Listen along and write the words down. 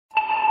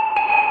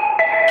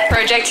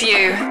Project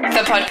U,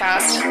 the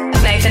podcast.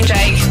 Nathan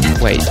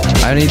Jake. Wait,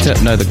 I need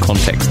to know the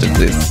context of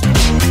this.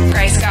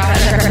 Grace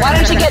Garland. Why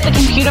don't you get the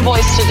computer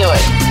voice to do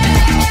it?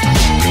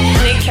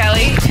 Nick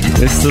Kelly.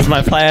 This was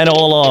my plan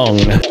all along.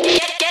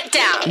 Get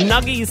down.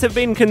 Nuggies have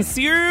been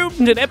consumed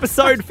and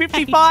episode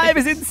 55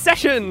 is in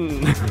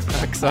session.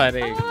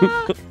 Exciting.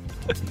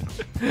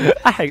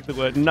 I hate the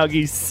word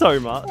nuggies so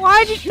much.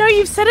 Why did you know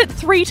you've said it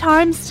 3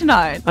 times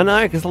tonight? I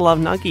know, because I love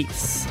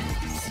nuggies.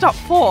 Stop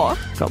 4. I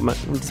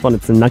just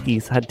wanted some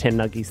nuggies. I had 10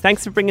 nuggies.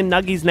 Thanks for bringing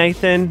nuggies,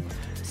 Nathan.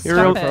 You're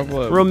a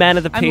real man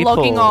of the people. I'm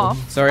logging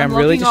off. Sorry, I'm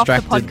really logging off the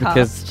distracted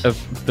because podcast.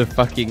 of the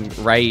fucking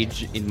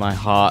rage in my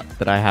heart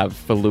that I have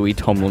for Louis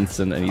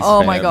Tomlinson and his Oh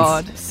fans. my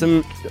god.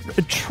 Some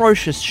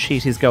atrocious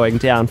shit is going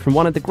down from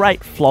one of the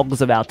great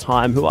flogs of our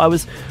time, who I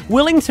was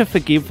willing to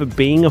forgive for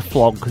being a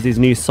flog because his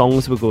new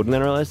songs were good, and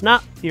then I realised, nah,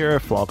 you're a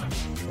flog.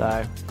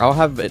 So I'll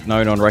have it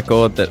known on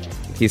record that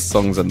his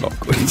songs are not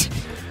good.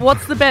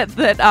 What's the bet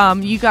that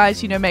you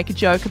guys, make a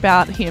joke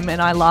about him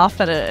and I laugh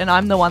at it and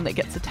I'm the one that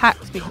gets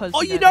attacked because...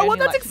 you know what?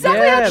 That's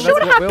exactly how it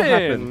should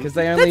happen. Because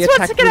they only That's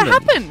attack what's going to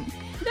women. happen.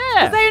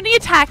 Yeah. They only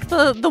attack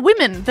the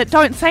women that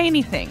don't say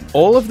anything.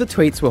 All of the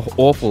tweets were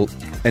awful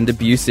and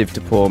abusive to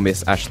poor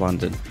Miss Ash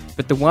London.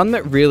 But the one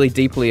that really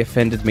deeply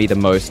offended me the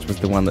most was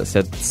the one that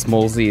said,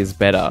 Smallsy is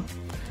better.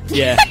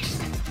 yeah.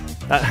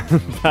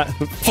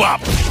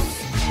 Flop.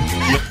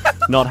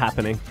 Not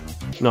happening.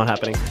 Not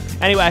happening.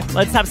 Anyway,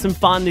 let's have some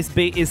fun. This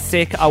beat is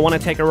sick. I want to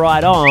take a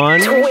ride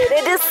on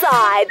Twitter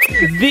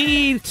decides.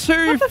 the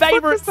 2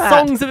 favourite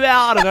songs of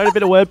ours. I know, a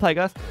bit of wordplay,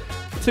 guys.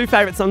 2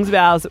 favourite songs of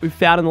ours that we've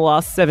found in the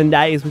last 7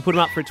 days. We put them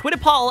up for a Twitter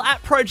poll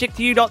at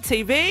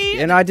projectu.tv.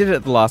 And I did it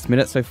at the last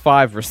minute, so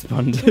 5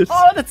 responded.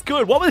 Oh, that's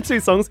good. What were the 2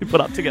 songs we put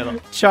up together?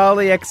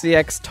 Charlie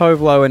XCX,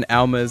 Tovlo and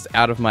Alma's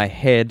Out of My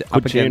Head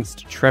up tune.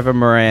 against Trevor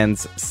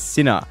Moran's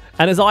Sinner.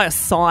 And as I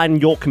assign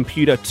your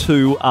computer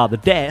to the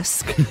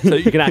desk so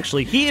you can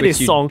actually hear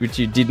this song, Which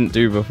you didn't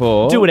do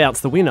before. do announce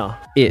the winner.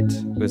 It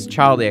was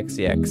Charlie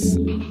XCX,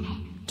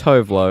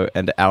 Tovlo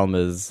and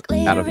Alma's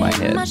Out of My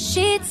Head.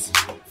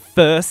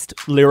 First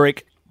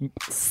lyric,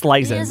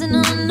 Slazin.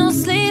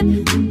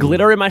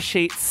 Glitter in my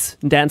sheets,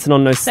 dancing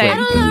on no sleep.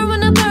 Same. learn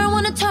when I burn,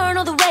 wanna turn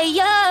all the way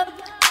up.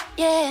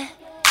 Yeah.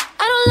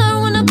 I don't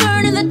learn when I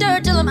burn in the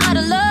dirt till I'm out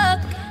of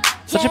luck.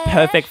 Such a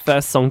perfect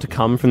first song to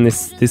come from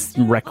this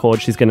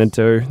record she's going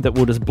to do that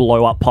will just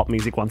blow up pop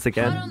music once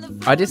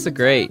again. I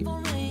disagree.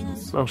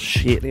 Oh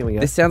shit, here we go.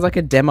 This sounds like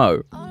a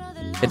demo.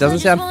 It doesn't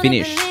sound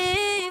finished.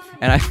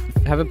 And I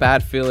have a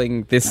bad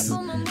feeling this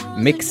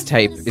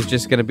mixtape is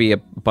just going to be a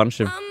bunch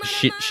of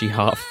shit she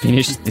half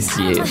finished this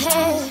year.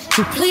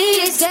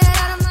 Please get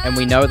out of my And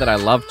we know that I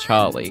love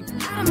Charlie.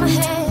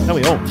 head. Don't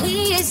we all?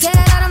 Please get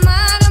out of my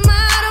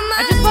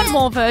I just want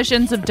more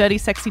versions of Dirty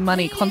Sexy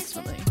Money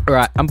constantly. All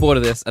right, I'm bored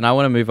of this, and I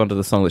want to move on to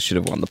the song that should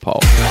have won the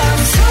poll. I'm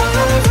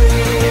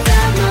sorry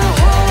that my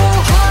whole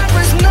heart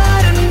was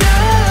not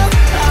enough.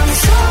 I'm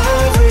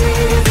sorry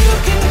you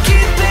can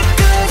keep it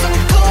 'cause I'm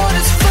cold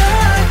as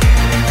fuck.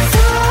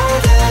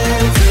 Father,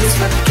 please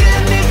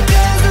forgive me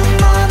 'cause I'm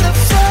on the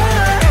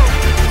floor,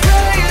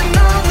 praying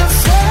on the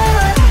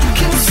floor.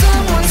 Can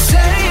someone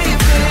save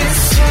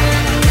this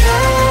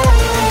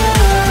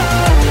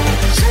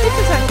This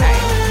is okay.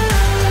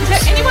 Is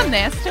there anyone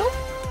there still?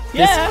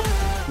 Yeah.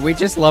 We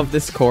just love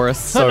this chorus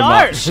so No.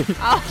 much.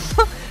 I'm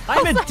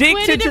Where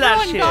addicted did to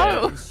that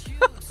everyone shit.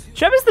 go?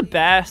 Trevor's the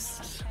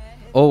best.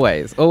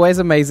 Always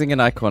amazing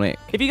and iconic.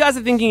 If you guys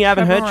are thinking you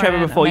haven't Trevor heard Trevor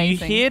Moran, before,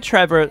 amazing. you hear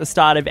Trevor at the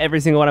start of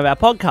every single one of our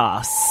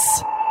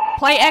podcasts.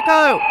 Play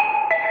Echo.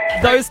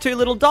 Those 2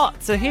 little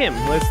dots are him.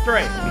 Those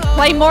 3.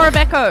 Play more of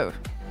Echo.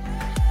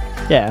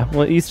 Yeah,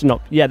 well, it used to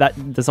not. Yeah,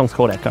 the song's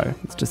called Echo.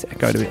 It's just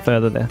echoed a bit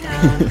further there.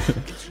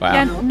 Wow.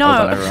 Yeah, no. Well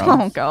done,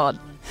 everyone. Oh, God.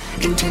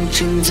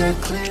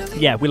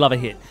 Yeah, we love a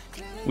hit.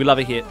 We love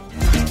a hit.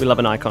 We love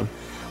an icon.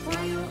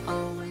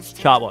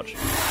 Chart watch.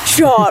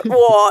 Chart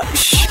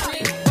watch.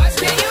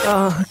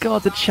 Oh,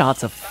 God, the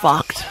charts are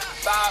fucked.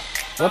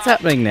 What's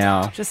happening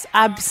now? Just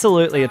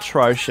absolutely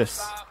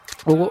atrocious.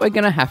 Well, what we're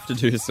going to have to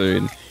do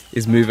soon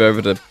is move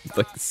over to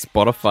like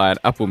Spotify and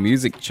Apple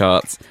Music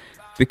charts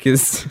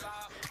because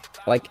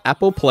like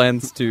Apple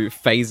plans to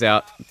phase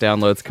out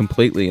downloads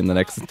completely in the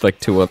next like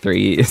 2 or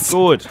 3 years.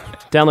 Good.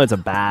 Downloads are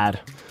bad.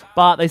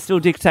 But they still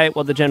dictate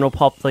what the general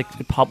public...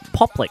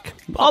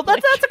 Oh,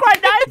 that's a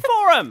great name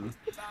for them!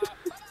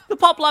 The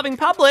pop-loving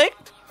public.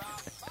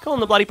 Call them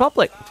the bloody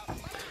public.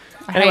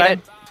 I hate Anyway, it.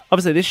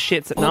 obviously this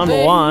shit's at number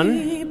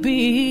 1.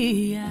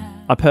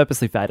 I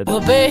purposely faded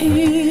it.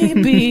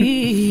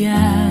 Baby,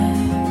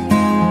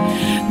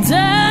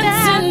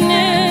 dancing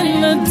in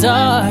the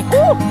dark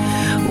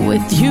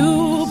with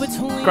you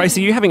between. Grace,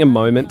 are you having a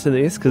moment to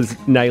this? Because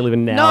now you live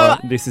in Nowra,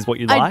 this is what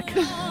you like?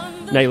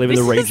 Now you live in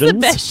the This regions? is the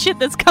best shit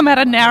that's come out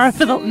of Nowra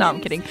for the... No, I'm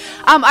kidding.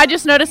 I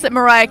just noticed that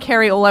Mariah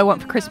Carey, All I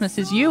Want for Christmas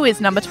Is You,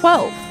 is number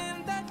 12.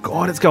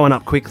 God, it's going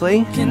up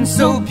quickly.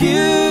 So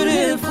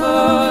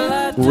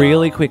beautiful.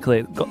 Really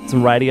quickly. Got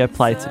some radio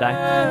play today.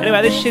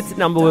 Anyway, this shit's at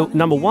number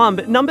 1,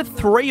 but number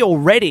 3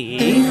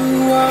 already.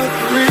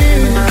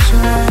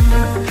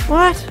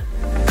 What?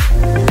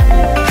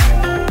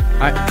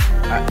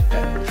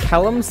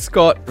 Callum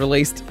Scott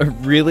released a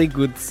really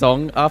good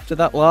song after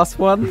that last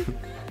one,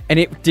 and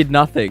it did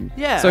nothing.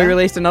 Yeah. So he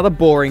released another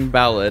boring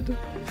ballad.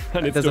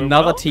 And it's There's doing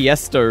another well.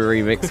 Tiesto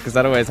remix, because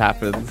that always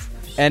happens.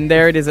 And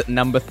there it is at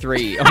number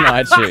 3 on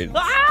iTunes.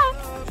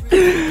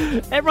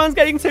 Everyone's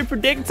getting too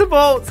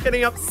predictable. It's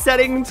getting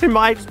upsetting to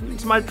my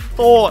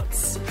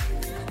thoughts.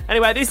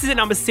 Anyway, this is at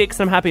number 6.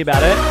 I'm happy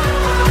about it.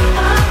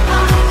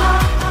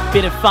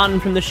 Bit of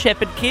fun from the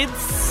Shepherd Kids.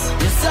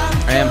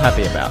 I am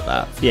happy about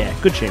that. Yeah,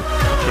 good tune.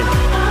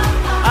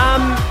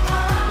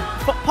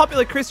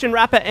 Popular Christian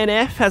rapper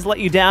NF has let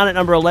you down at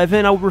number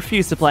 11. I will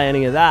refuse to play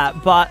any of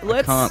that, but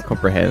let's... Can't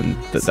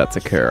comprehend that that's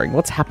occurring.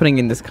 What's happening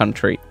in this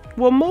country?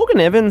 Well, Morgan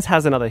Evans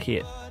has another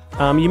hit.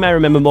 You may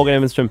remember Morgan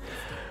Evans from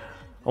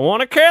I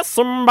want to kiss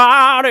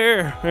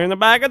somebody in the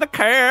back of the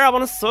cab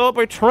on a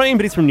subway train,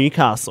 but he's from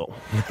Newcastle.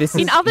 This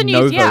In is other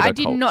news, no yeah, voter I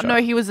did not culture.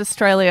 know he was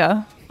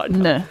Australia.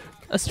 No.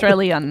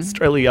 Australian.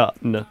 Australia.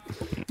 No.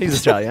 He's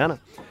Australiana.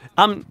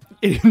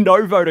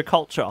 No voter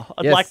culture.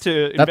 I'd Yes, like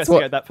to that's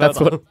investigate that further. That's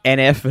what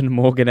NF and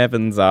Morgan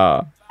Evans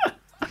are.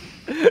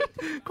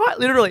 Quite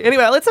literally.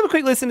 Anyway, let's have a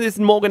quick listen to this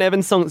Morgan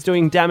Evans song that's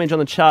doing damage on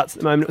the charts at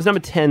the moment. It was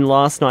number 10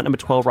 last night, number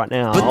 12 right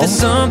now. But there's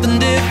something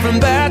different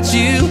about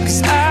you,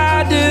 'cause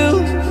I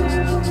do.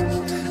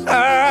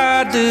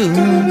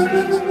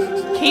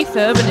 Keith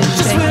Urban is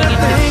Just shaking when I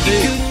it. think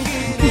it couldn't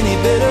get any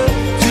better,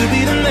 to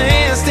be the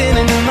man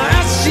standing in my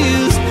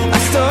shoes, I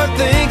start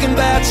thinking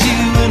about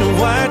you in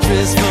a white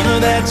dress, front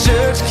of that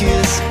church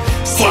kiss.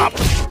 Slop.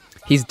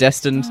 He's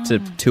destined to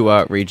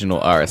tour regional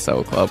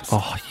RSL clubs.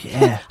 Oh,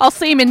 yeah. I'll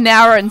see him in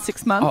Nowra in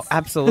 6 months.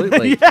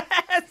 absolutely.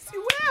 Yes,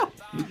 you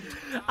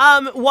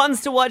will.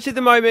 Ones to watch at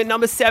the moment,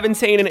 number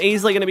 17 and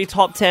easily going to be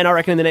top 10, I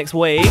reckon, in the next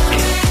week.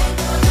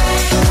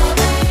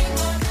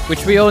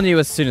 Which we all knew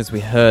as soon as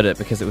we heard it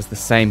because it was the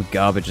same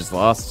garbage as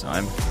last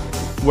time.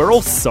 We're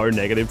all so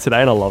negative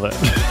today and I love it.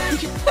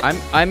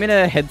 I'm in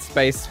a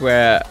headspace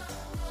where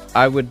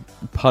I would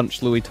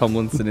punch Louis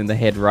Tomlinson in the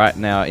head right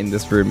now in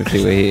this room if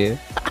he were here.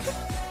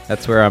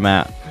 That's where I'm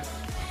at.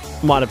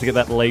 Might have to get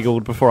that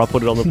legaled before I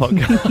put it on the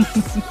podcast.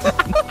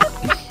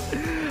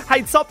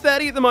 Hey, top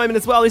 30 at the moment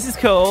as well. This is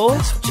cool.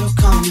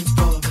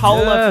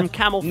 Cola from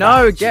Camel Fat.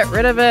 No, get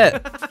rid of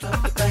it.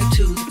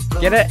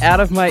 Get it out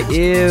of my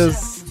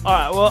ears. All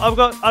right, well, I've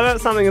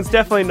got something that's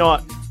definitely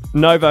not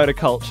no voter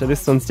culture.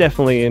 This one's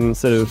definitely in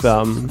sort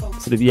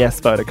of yes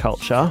voter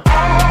culture.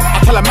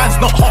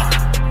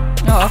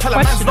 Oh,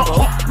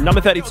 questionable.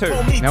 Number 32.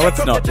 No,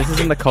 it's not. This is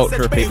in the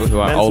culture of people who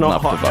are Man's old not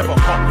enough to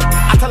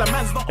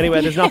hot. vote. Anyway,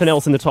 there's nothing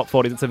else in the top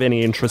 40 that's of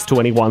any interest to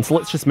anyone, so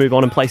let's just move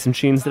on and play some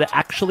tunes that are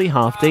actually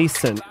half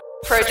decent.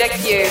 Project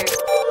You,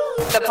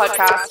 the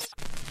podcast.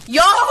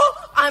 Yo,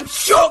 I'm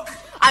shook.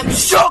 I'm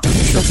shook.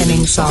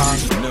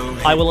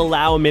 I will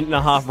allow a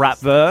 1.5-minute rap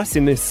verse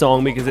in this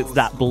song because it's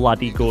that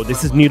bloody good.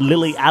 This is new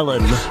Lily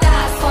Allen.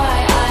 That's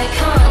why I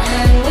can't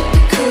hang with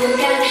the cool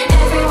gang.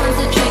 Everyone's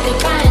a trigger,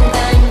 bang,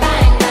 bang,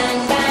 bang,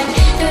 bang, bang.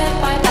 Hurt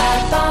by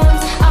bad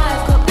bones,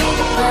 I've got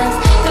bigger plans.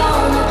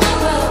 Gonna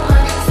put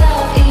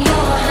myself in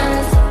your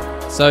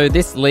hands. So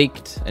this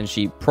leaked and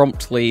she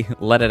promptly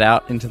let it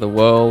out into the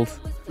world.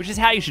 Which is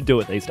how you should do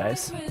it these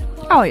days.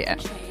 Oh, yeah.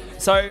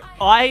 So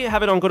I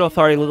have it on good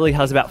authority. Lily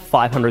has about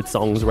 500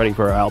 songs ready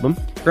for her album.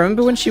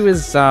 Remember when she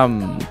was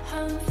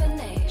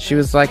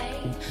like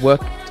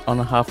worked on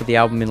half of the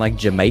album in like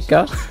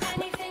Jamaica?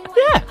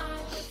 Yeah.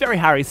 Very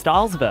Harry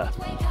Styles of her.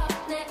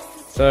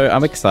 So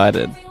I'm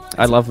excited.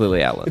 I love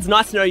Lily Allen. It's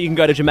nice to know you can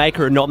go to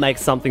Jamaica and not make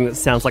something that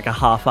sounds like a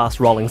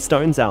half-assed Rolling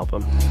Stones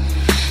album.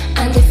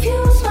 And it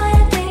fuels my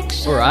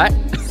addiction. All right.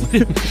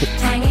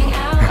 Hanging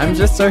out. I'm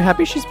just so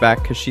happy she's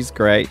back because she's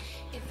great.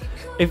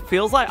 I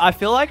feel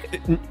like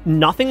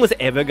nothing was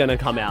ever going to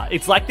come out.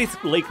 It's like this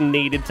leak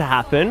needed to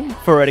happen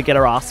for her to get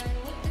her ass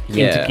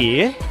into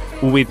gear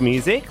with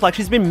music. Like,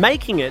 she's been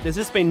making it. There's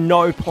just been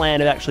no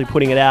plan of actually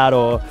putting it out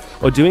or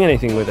doing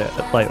anything with it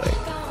lately.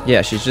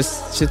 Yeah, she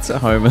just sits at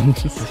home and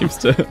seems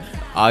to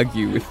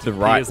argue with the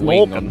right Piers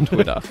wing Morgan. on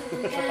Twitter.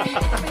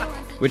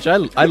 Which I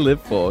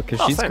live for because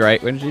she's same.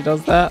 great when she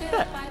does that.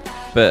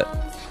 But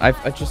I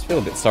just feel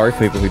a bit sorry for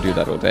people who do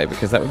that all day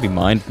because that would be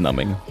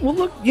mind-numbing. Well,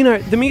 look,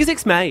 the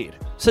music's made.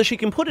 So she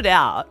can put it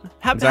out,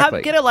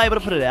 Exactly. get a label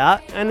to put it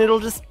out, and it'll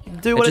just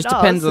do what it It just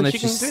does. depends on and if she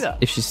can she's, do that.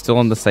 if she's still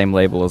on the same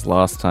label as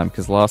last time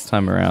because last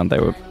time around they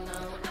were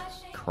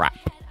crap.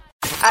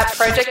 At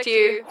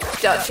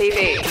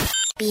projectyou.tv.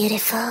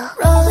 Beautiful.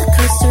 Roller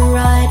coaster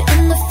ride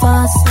in the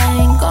fast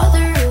lane. Got the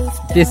roof.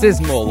 This is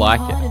more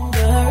like it.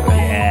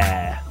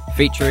 Yeah.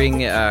 Featuring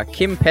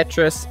Kim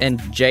Petras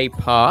and Jay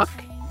Park.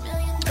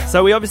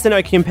 So we obviously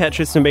know Kim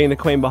Petras from being the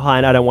queen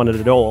behind I Don't Want It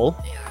At All.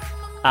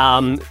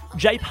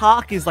 Jay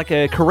Park is like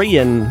a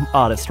Korean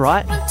artist,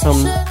 right?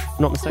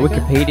 Not mistaken.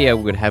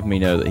 Wikipedia would have me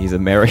know that he's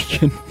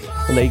American.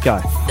 Well, there you go.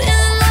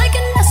 Feeling like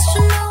an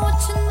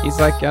astronaut. He's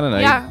like, I don't know,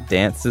 Yeah. he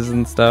dances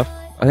and stuff.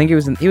 I think he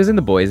was in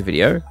the Boys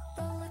video.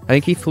 I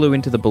think he flew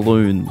into the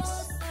balloons.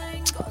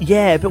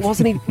 Yeah, but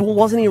wasn't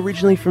he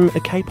originally from a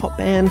K-pop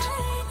band?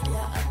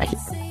 I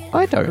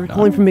I don't recall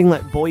know. him from being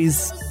like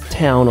Boys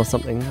Town or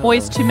something.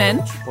 Boys to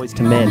Men. Boys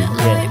to Men,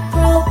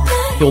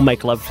 yeah. He'll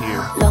Make Love to You.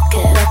 Lock it,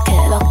 lock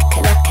it, lock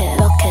it, lock it,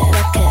 lock it,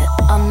 lock it.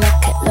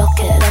 Unlock it, lock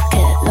it, lock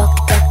it, lock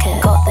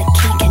it. Got the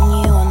key, can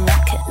you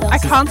unlock it? Lock I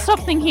can't stop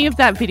thinking of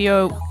that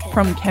video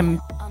from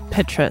Kem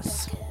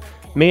Petrus.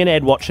 Me and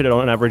Ed watch it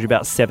on average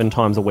about 7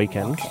 times a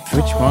weekend.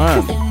 Which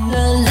one?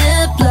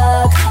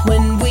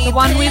 The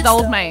one with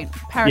Old Mate,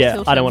 Paris Yeah,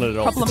 Hilton. I don't want it at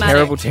all.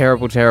 Problematic.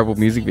 Terrible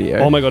music video.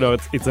 Oh my god, no,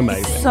 it's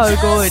amazing. So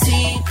good.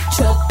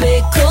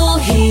 Tropical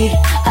heat,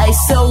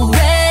 ice so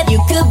red, you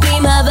could be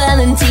my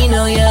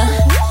Valentino, yeah.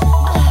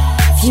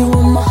 If you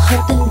want my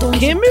heart, then don't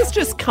Kim is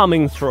just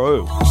coming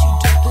through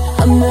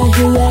I'm right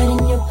here right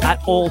in your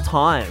at all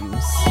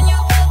times.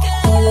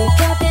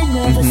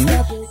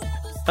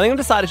 I think I've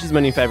decided she's my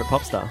new favourite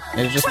pop star.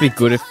 It'd just be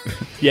good if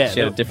Yeah, she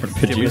had a the- different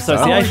different producer.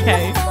 association.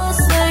 Okay.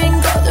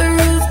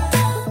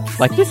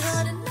 Like this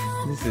is...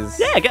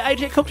 Yeah, get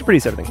AJ Cook to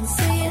produce everything.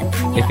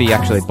 If he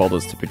actually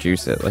bothers to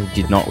produce it, like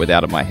he did not with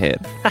Out of My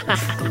Head.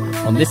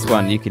 On this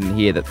one, you can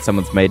hear that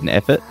someone's made an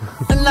effort.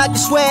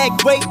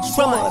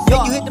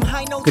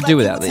 Could do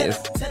without this.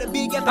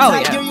 Oh,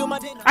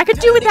 yeah. I could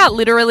do without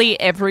literally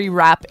every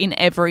rap in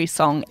every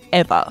song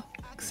ever.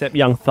 Except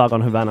Young Thug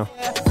on Havana.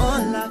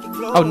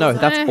 Oh no,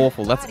 that's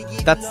awful. That's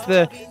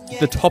the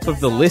top of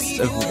the list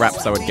of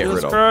raps I would get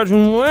rid of. Except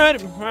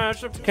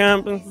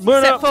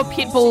for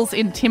Pitbull's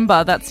in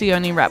Timber, that's the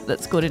only rap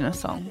that's good in a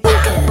song.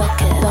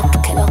 Lock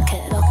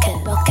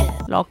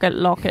it,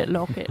 lock it,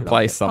 lock it. Play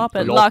lock it, pop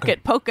something. it, lock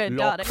it, poke it,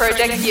 dot it.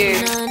 Project You,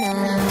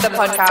 the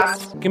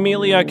podcast.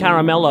 Camilio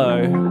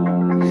Caramello.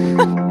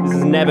 This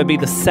has never be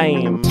the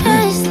same.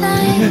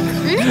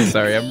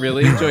 Sorry, I'm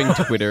really enjoying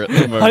Twitter at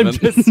the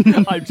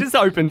moment. I've just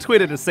opened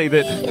Twitter to see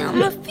that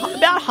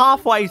about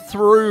halfway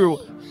through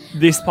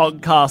this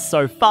podcast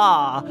so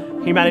far,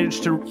 he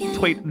managed to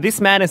tweet,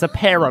 "This man is a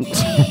parent." What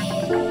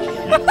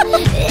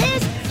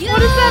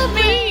does that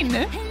mean?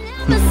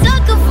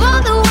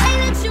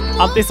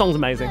 This song's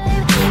amazing.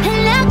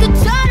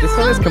 This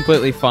song is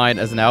completely fine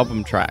as an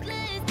album track,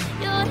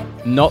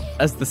 not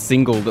as the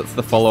single that's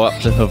the follow-up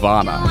to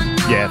Havana.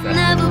 Yeah, fair.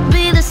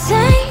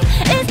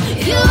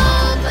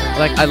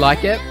 Like, I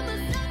like it,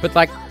 but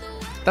like,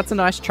 that's a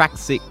nice track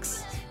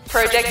 6.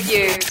 Project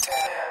You,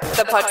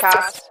 the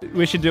podcast.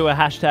 We should do a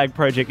hashtag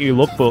Project You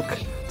lookbook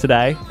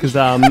today, because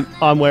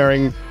I'm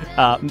wearing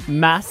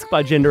Mask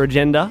by Gender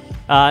Agenda.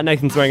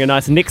 Nathan's wearing a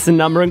nice Nixon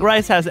number, and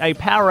Grace has a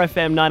Power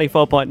FM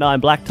 94.9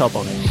 black top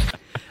on.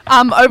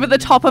 Over the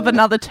top of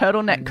another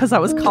turtleneck because I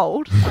was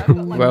cold.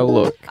 Well,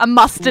 look, A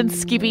mustard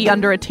skivvy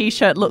under a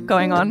t-shirt look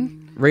going on.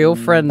 real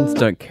friends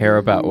don't care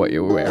about what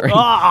you're wearing.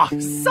 Ah,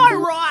 so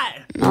right!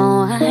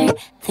 No, I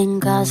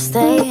think I'll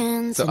stay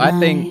in So I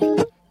think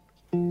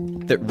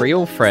that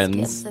real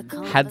friends,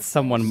 had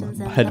someone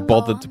had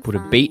bothered to put a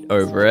beat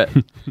over it,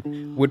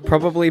 would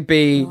probably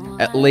be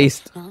at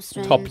least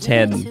top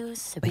 10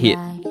 hit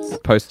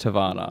post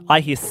Havana. I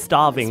hear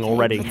Starving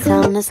already.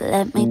 Town has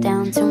let me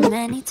down too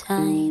many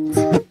times.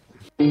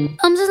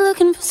 I'm just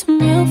looking for some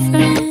real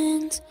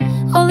friends.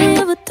 All they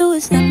ever do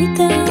is let me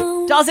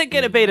down. Does it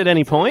get a beat at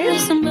any point?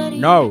 Somebody,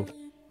 No.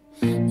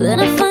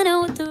 then I find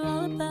out what they're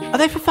all about. Are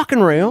they for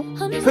fucking real?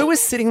 Who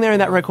was sitting there in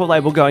that record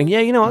label going, yeah,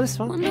 you know what, this is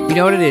fun? You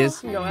know what it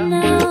is?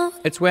 Now,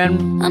 It's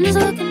when I'm just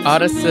looking for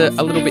artists are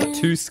a little bit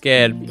too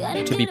scared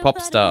to be pop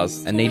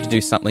stars and need to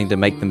do something to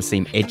make them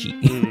seem edgy.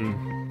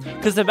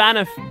 Because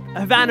Havana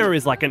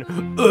is like an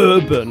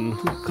urban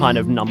kind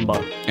of number.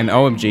 And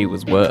OMG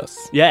was worse.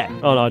 Yeah.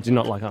 Oh, no, I do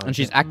not like her. And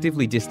she's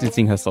actively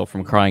distancing herself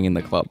from crying in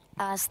the club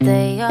I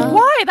stay up.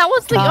 Why? That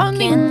was the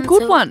only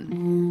good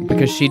one.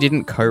 because she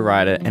didn't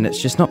co-write it and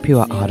it's just not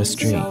pure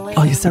artistry.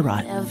 Oh, you're so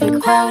right. Every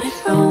crowded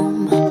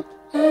room.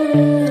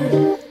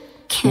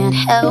 Can't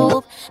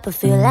help but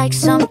feel like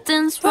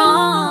something's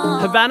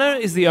wrong. Havana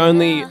is the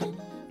only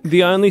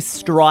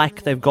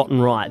strike they've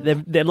gotten right.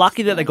 They're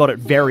lucky that they got it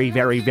very,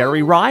 very,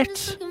 very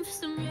right.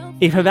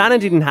 If Havana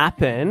didn't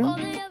happen,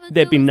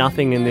 there'd be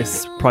nothing in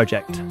this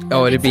project.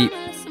 Oh, it'd be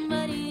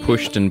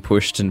pushed and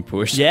pushed and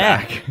pushed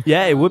back.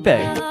 Yeah, it would be.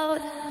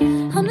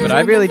 But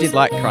I really did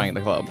like Crying in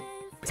the Club.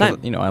 'Cause, Same.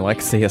 you know, I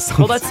like Sia songs.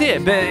 Well, that's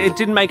it. But it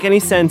didn't make any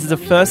sense as a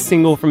first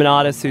single from an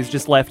artist who's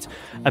just left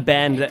a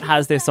band that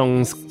has their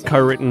songs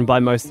co-written by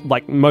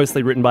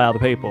mostly written by other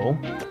people.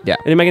 Yeah.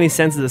 It didn't make any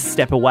sense as a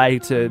step away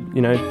to,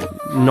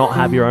 not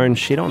have your own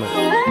shit on it.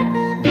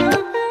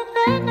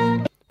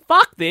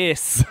 Fuck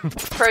this.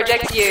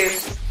 Project You,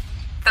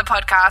 the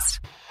podcast.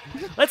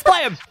 Let's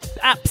play an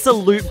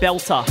absolute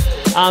belter.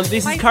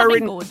 This Play is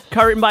something good.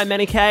 co-written by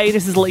Manny K.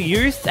 This is Lee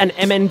Youth and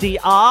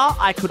MNDR.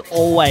 I Could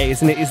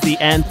Always, and it is the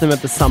anthem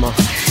of the summer.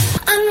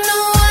 I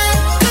know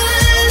I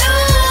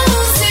could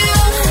lose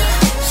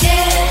you,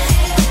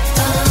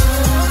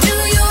 yeah. Do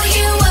you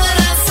hear what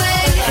I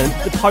say? And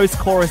the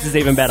post-chorus is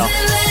even better.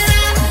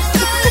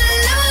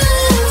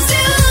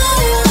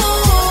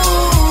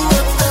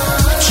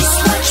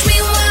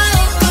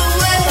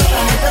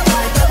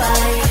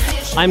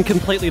 I'm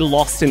completely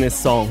lost in this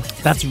song.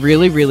 That's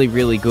really, really,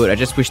 really good. I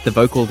just wish the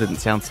vocal didn't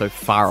sound so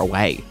far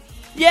away.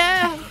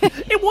 Yeah,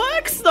 it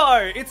works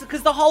though. It's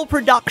because the whole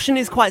production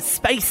is quite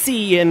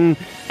spacey and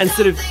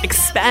sort of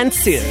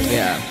expansive.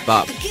 Yeah,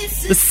 but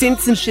The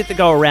synths and shit that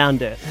go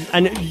around it,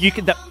 and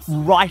the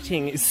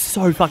writing is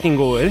so fucking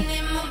good,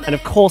 and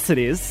of course it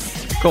is.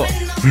 of course.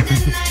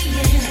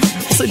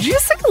 So, do you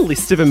just like a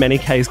list of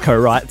Amenike's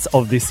co-writes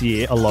of this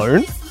year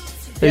alone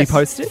that Yes. he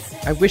posted?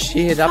 I wish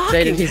he had updated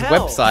Fucking his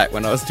hell. website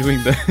when I was doing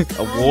the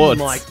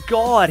awards. Oh my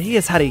god, he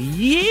has had a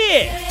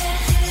year.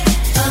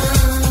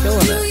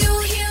 Killing it.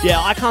 Yeah,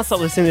 I can't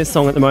stop listening to this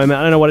song at the moment.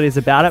 I don't know what it is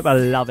about it, but I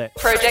love it.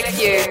 Project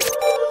You,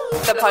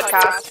 the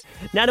podcast.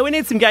 Now, do we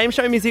need some game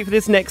show music for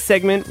this next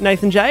segment,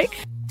 Nathan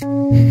Jake?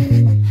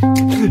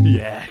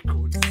 Yeah,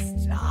 good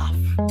stuff.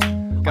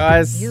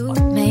 Guys,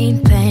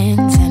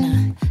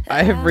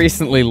 I have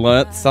recently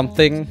learnt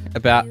something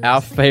about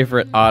our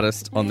favourite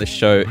artist on this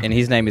show, and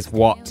his name is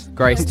Watt.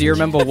 Grace, do you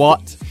remember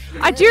Watt?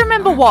 I do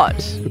remember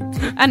Watt,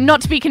 and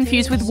not to be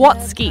confused with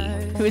Watsky,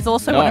 who is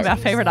also one No. of our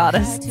favourite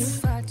artists.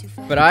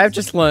 But I have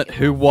just learnt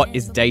who Watt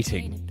is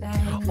dating.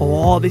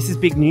 Oh, this is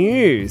big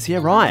news. Yeah,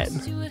 right.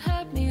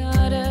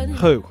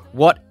 Who?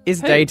 Watt is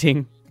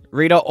dating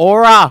Rita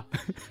Ora.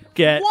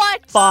 Get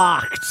What?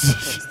 fucked.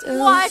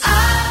 What?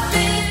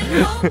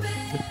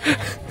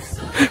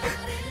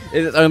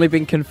 It has only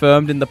been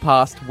confirmed in the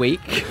past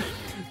week.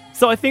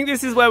 So I think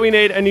this is where we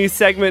need a new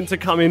segment to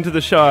come into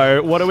the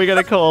show. What are we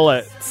going to call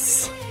it?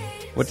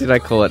 What did I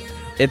call it?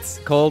 It's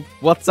called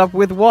What's Up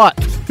With What?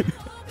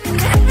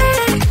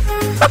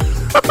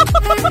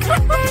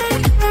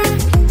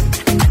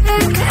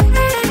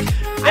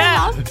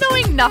 I love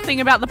knowing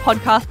nothing about the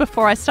podcast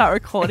before I start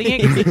recording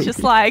it, 'cause it's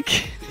just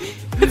like...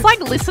 It's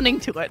like listening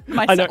to it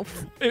I know.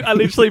 myself. I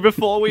literally,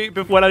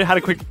 when I had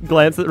a quick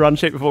glance at the run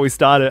sheet before we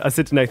started, I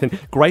said to Nathan,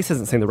 Grace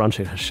hasn't seen the run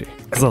sheet, has she?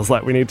 Because I was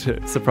like, we need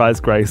to surprise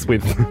Grace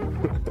with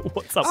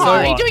what's up with Oh,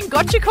 are you what. doing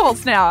gotcha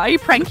calls now? Are you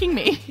pranking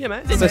me? Yeah,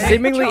 mate. So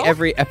seemingly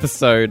every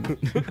episode,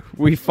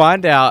 we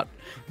find out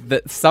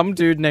that some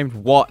dude named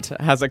Watt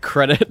has a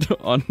credit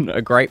on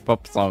a great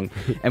pop song.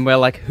 And we're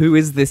like, who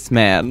is this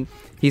man?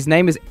 His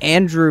name is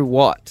Andrew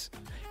Watt.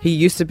 He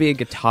used to be a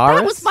guitarist.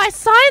 That was my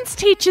science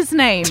teacher's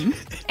name.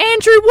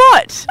 Andrew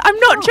Watt. I'm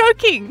not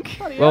joking.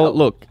 Well,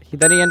 look,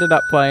 then he ended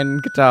up playing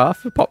guitar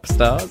for pop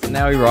stars, and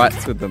now he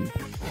writes with them.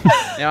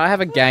 Now, I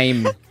have a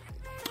game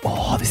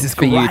Oh, this is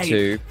for you great.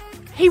 two.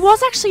 He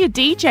was actually a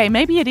DJ.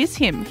 Maybe it is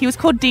him. He was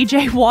called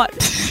DJ Watt.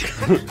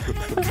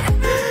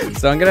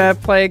 So I'm going to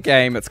play a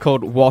game. It's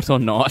called What or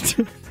Not.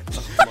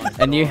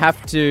 And you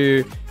have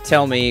to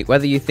tell me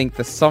whether you think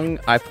the song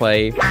I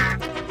play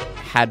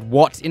had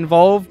what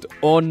involved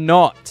or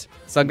not.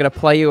 So I'm going to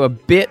play you a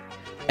bit,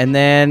 and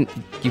then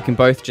you can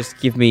both just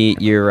give me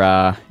your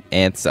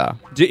answer.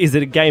 Is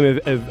it a game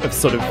of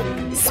sort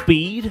of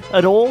speed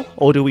at all?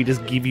 Or do we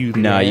just give you the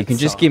No, answer? you can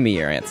just give me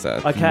your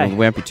answer. Okay. It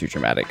won't be too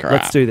dramatic. All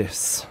Let's right. do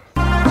this.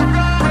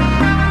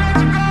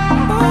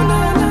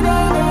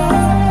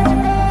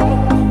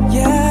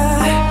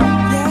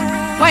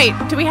 Wait,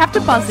 do we have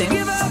to buzz in?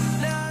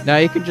 No,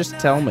 you can just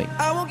tell me.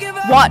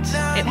 What?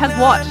 It has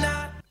what?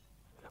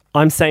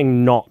 I'm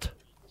saying not.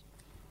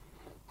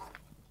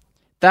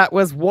 That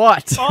was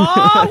what?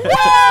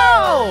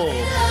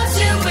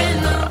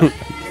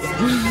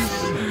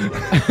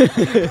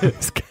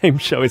 This game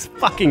show is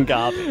fucking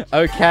garbage.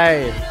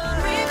 Okay.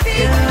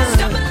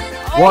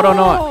 What or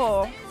not?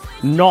 Oh.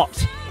 Not.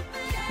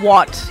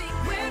 What?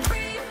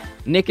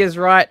 Nick is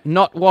right.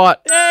 Not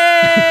what?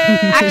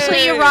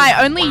 Actually, you're right.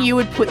 Only you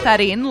would put that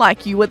in.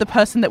 Like, you were the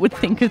person that would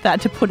think of that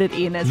to put it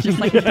in as just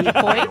like a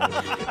decoy.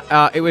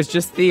 It was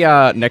just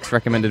the next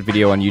recommended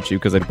video on YouTube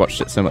because I'd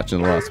watched it so much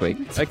in the last week.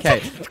 Okay.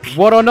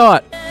 What or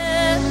not?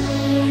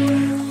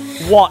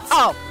 What?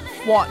 Oh,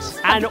 what?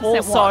 And 100%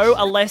 also, what.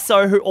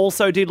 Alesso, who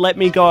also did Let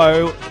Me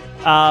Go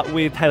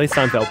with Hayley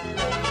Steinfeld.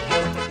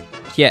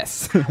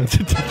 Yes.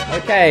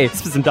 Okay.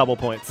 This was some double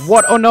points.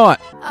 What or not?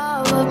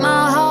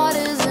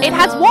 It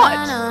has what?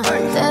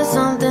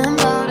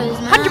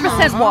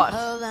 100%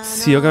 what?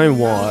 So you're going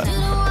what?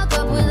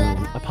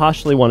 I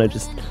partially want to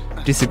just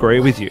disagree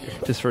with you,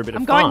 just for a bit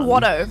of I'm fun.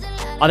 going Watto. I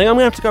think I'm going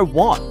to have to go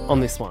what on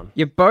this one.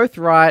 You're both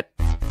right.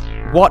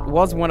 What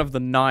was one of the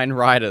 9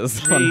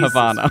 writers on Jesus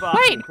Havana? fucking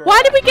Wait, Christ.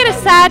 why did we get a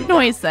sad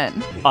noise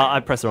then? I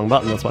pressed the wrong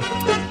button, that's why.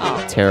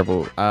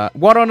 Terrible.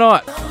 What or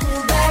not?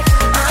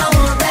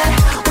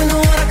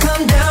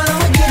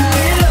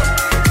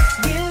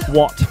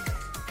 What?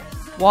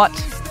 What?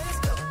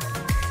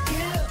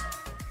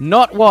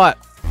 Not what?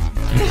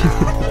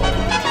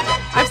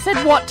 I've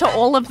said what to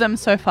all of them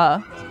so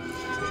far.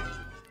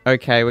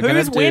 Okay, we're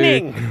Who's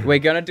winning? We're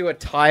gonna do a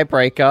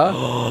tiebreaker,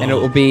 and it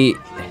will be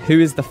who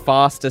is the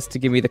fastest to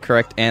give me the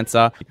correct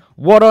answer.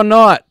 What or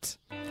not?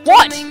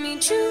 What?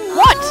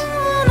 What?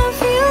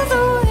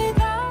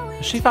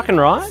 Is she fucking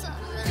right?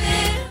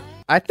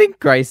 I think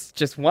Grace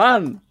just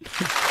won.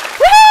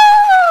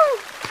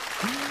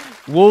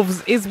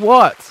 Wolves is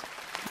what?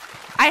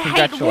 I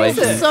hate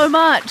Congratulations. wolves so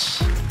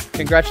much.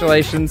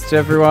 Congratulations to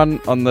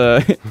everyone on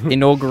the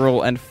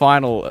inaugural and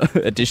final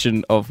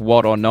edition of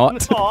What or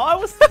Not. Oh, I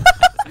was...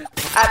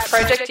 At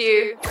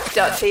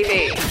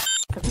projectu.tv.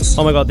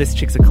 Oh my god, this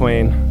chick's a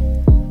queen.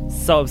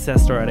 So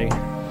obsessed already.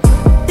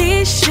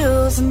 These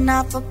shoes are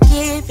not for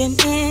giving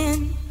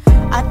in.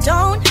 I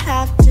don't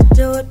have to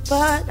do it,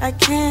 but I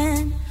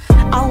can.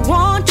 I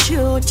want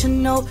you to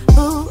know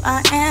who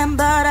I am,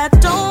 but I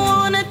don't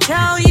want to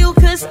tell you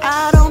cause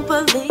I don't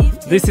believe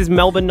This is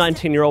Melbourne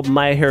 19-year-old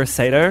Maya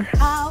Hirasato.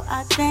 how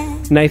I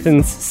dance.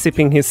 Nathan's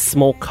sipping his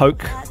small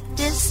Coke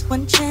This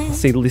one chance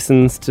as he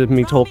listens to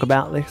me talk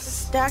about this.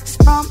 stacks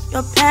from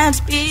your pants.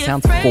 Be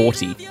Sounds afraid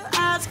 40. of your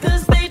eyes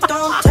cause they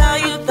don't tell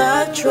you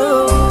the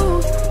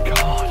truth.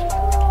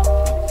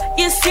 God.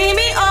 You see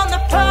me on the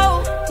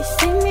pole. You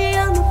see me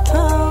on the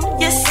pole.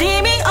 You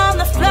see me on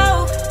the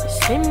floor. You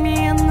see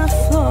me on the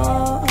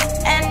floor.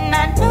 And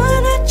I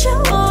know that you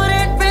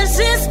wouldn't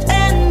resist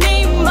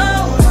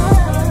anymore.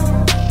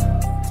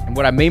 And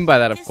what I mean by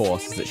that, of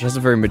course, is that she has a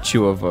very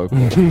mature vocal.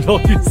 Oh,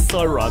 you're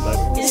so right,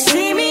 mate. You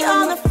see me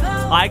on the floor.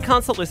 I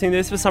can't stop listening to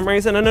this for some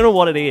reason. I don't know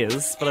what it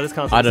is, but I just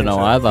can't stop I don't know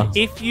listening to either.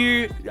 it. If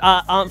you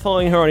aren't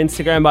following her on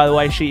Instagram, by the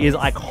way, she is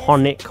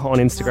iconic on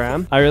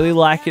Instagram. I really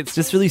like it. It's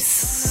just really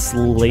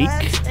sleek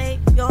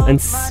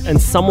and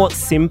somewhat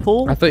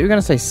simple I thought you were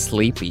going to say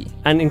sleepy.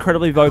 and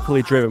incredibly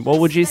vocally driven. Well,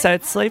 would you say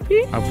it's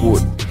sleepy? I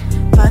would.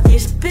 But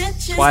these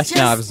bitches Twice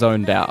now I've just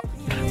zoned out.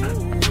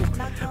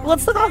 Well,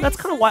 that's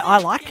kind of why I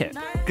like it.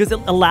 Because it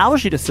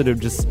allows you to sort of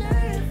just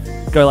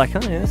go like, oh,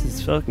 yeah, this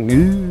is fucking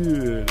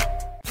good.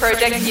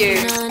 Project U,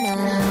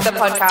 the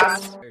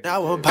podcast.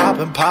 Now I'm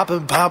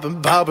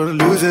popping,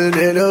 losing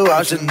it,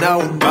 watching. Now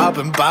I'm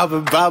popping,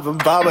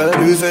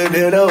 losing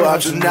it,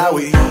 watching. Now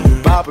we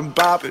popping.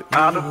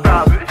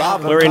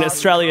 We're in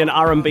Australian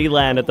R&B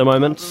land at the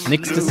moment.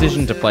 Nick's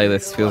decision to play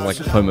this feels like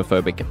a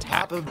homophobic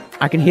attack.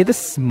 I can hear the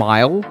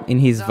smile in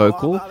his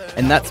vocal,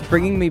 and that's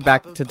bringing me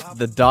back to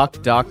the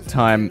dark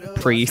time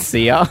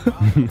pre-Sia,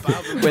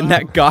 when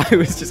that guy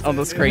was just on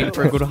the screen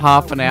for a good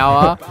half an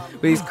hour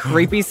with his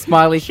creepy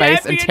smiley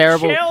face and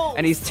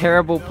his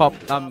terrible pop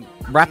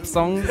rap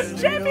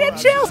songs. Champion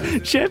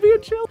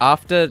chills.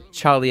 After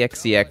Charlie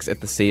XCX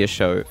at the Sia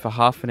show, for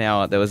half an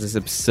hour, there was this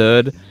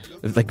absurd,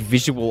 like,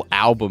 visual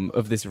album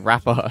of this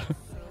rapper.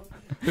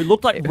 Who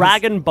looked like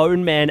Rag and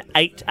Bone Man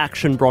 8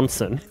 Action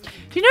Bronson.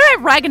 Do you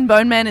know Rag and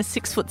Bone Man is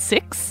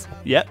 6'6"?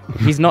 Yep.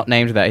 He's not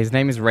named that. His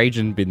name is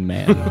Ragin Bin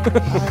Man.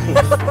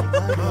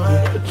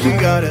 You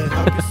gotta.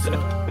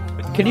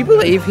 Can you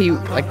believe he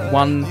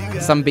won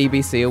some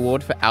BBC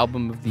award for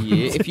Album of the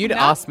Year? If you'd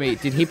asked me,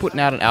 did he put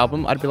out an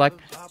album? I'd be like,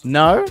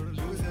 no.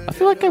 I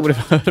feel like I would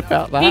have heard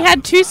about that. He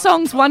had 2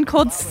 songs, one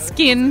called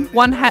Skin,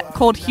 one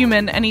called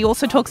Human, and he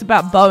also talks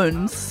about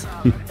bones.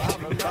 He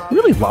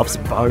really loves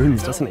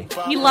bones, doesn't he?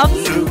 He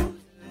loves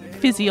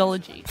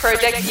physiology.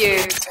 Project U,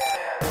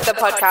 the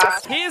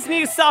podcast. Here's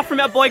new stuff from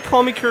our boy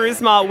Call Me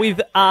Charisma with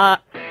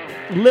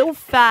Lil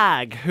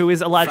Fag, who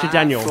is Elijah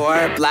Daniel.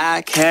 For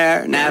black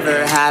hair,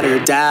 never had her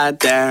dad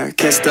there.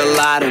 Kissed a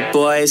lot of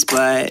boys,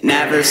 but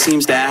never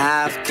seems to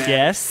have.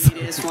 Yes,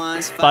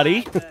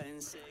 buddy.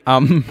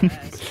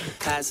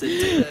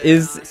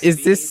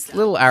 Is this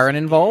Lil Aaron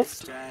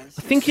involved?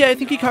 I think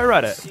he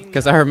co-wrote it.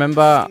 Because I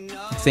remember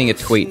seeing a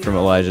tweet from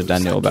Elijah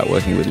Daniel about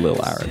working with Lil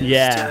Aaron.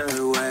 Yeah.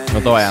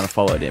 Although I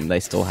unfollowed him, they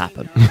still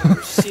happen.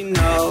 She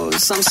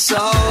knows I'm so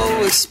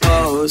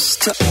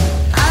exposed to.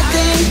 I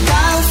think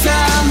I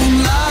fell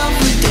in love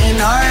with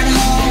an art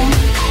home.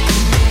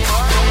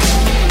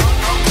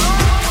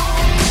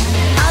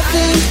 I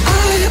think I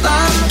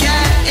love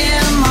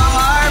getting my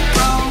heart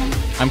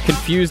broke. I'm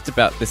confused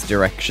about this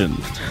direction.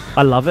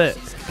 I love it.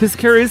 Because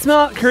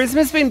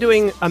Charisma's been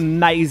doing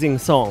amazing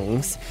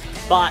songs,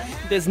 but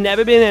there's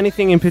never been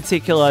anything in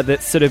particular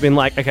that's sort of been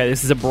like, okay,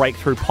 this is a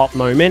breakthrough pop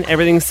moment.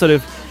 Everything's sort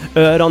of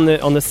erred on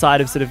the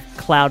side of sort of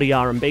cloudy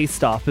R&B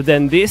stuff, but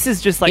then this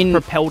is just like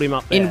propelled him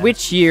up there. In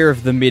which year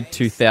of the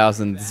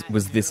mid-2000s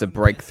was this a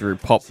breakthrough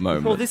pop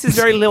moment? Well, this is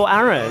very Lil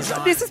Aaron.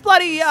 This is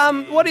bloody,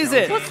 what is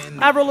it?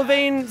 Avril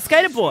Lavigne,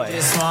 Skater Boy.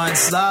 This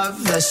one's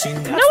love, that's you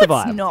know. No, the it's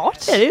vibe.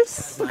 not. It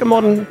is. Like a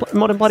modern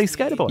bloody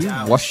Skater Boy.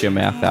 Wash your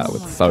mouth out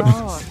with soap.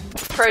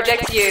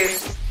 Project U,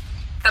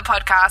 the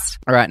podcast.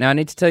 All right, now I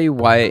need to tell you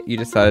why you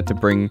decided to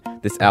bring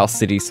this Owl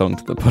City song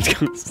to the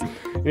podcast.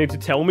 You need to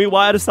tell me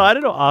why I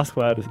decided or ask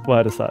why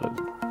I decided.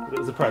 It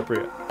was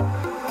appropriate.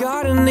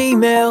 Got an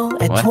email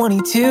at What?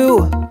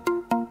 22.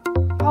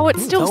 Oh, it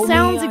still Told me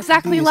sounds I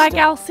exactly could like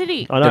stop. Owl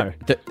City. I know.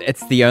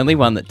 It's the only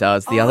one that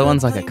does. The other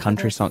one's like a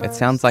country song. It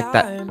sounds like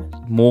that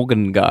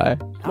Morgan guy.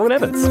 Morgan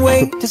Evans. Couldn't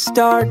wait to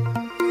start.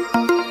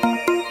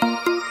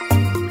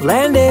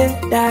 Landed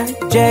at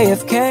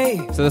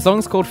JFK. So the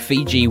song's called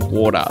Fiji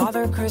Water.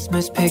 Father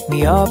Christmas picked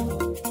me up.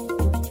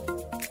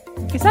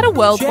 Is that a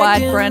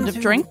worldwide brand of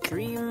drink?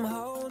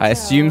 I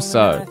assume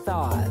so.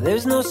 Thought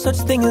there's no such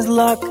thing as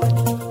luck.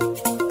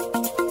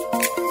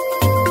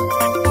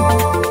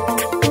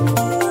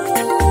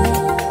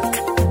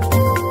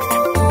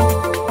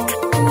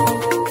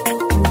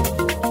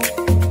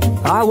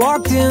 I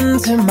walked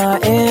into my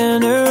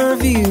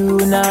interview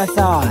and I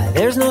thought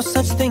there's no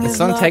such thing The as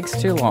song luck. takes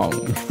too long.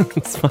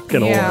 It's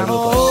fucking Yeah.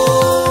 all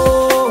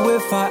over the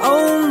place. Oh, if I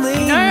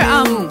only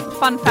No,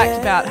 fun fact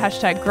about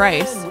hashtag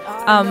Grace.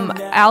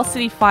 Owl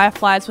City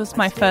Fireflies was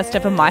my first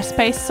ever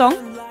MySpace song.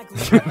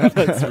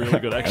 That's really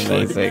good,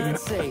 actually. Amazing.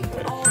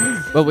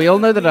 Well, we all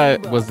know that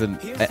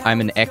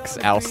I'm an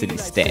ex-Owl City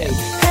stan.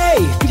 Hey,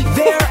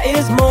 there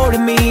is more to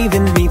me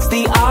than meets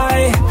the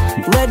eye.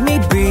 Let me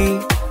be.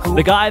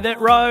 The guy that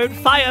wrote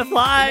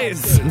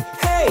Fireflies.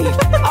 Hey,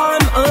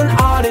 I'm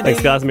unaudited.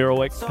 Thanks, guys. Mirror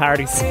Week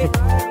parodies.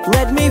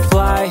 Let me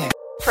fly.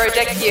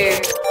 Project U,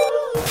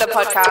 the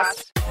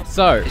podcast.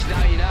 So,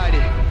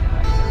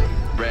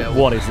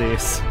 What is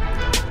this?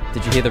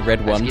 did you hear the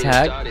Red One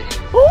tag?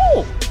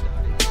 Ooh!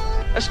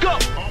 Let's go.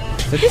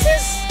 So this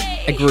is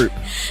a group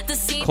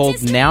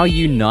called Now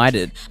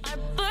United,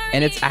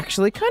 and it's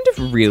actually kind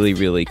of really,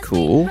 really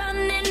cool.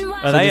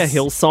 Are they a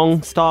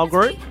Hillsong style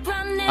group?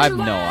 I have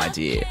no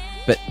idea,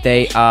 but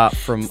they are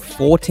from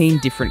 14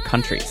 different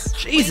countries.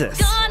 Jesus.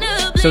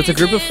 So it's a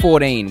group of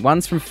 14.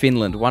 One's from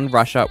Finland, one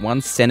Russia, one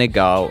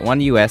Senegal,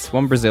 one US,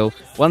 one Brazil,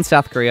 one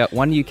South Korea,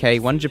 one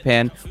UK, one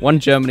Japan, one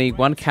Germany,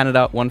 one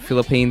Canada, one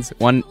Philippines,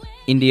 one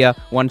India,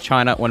 one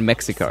China, one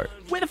Mexico.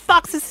 Where the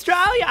fuck's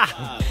Australia?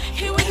 Are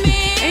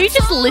you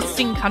just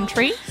listing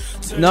countries?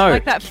 No.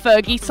 Like that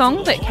Fergie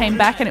song that came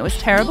back and it was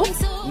terrible?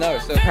 No,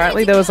 so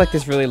apparently there was like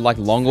this really like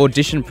long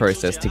audition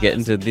process to get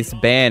into this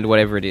band,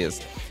 whatever it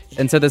is.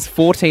 And so there's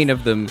 14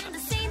 of them,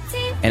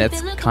 and it's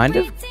kind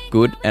of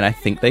good, and I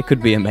think they could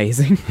be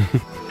amazing.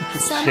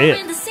 Shit.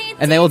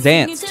 And they all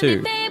dance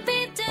too.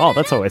 Oh,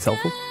 that's always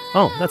helpful.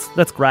 Oh,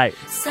 that's great.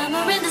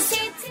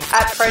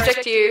 At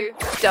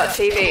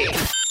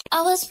projectu.tv.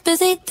 I was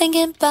busy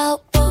thinking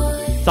about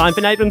Time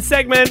for Nathan's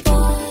segment.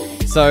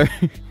 So,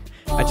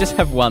 I just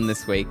have one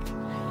this week.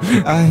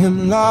 I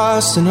am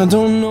lost and I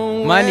don't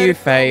know. My new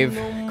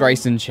fave,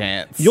 Grayson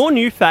Chance. Your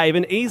new fave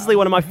and easily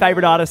one of my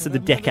favourite artists of the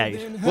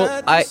decade.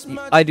 Well, I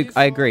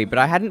agree, but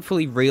I hadn't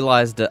fully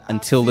realised it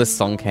until this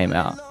song came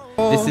out.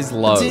 This is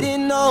Low. I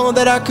didn't know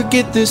that I could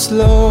get this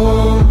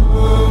low.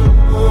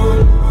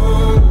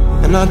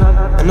 And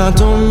I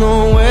don't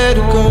know where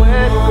to go.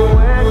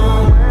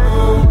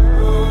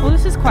 Well,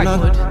 this is quite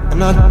good.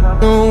 And I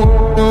don't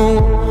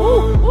know.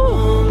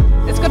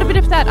 It's got a bit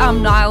of that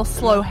Niall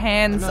Slow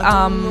Hands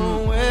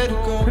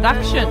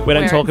production. We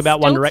don't where talk it's about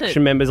One stilted.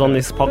 Direction members on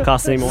this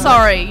podcast anymore.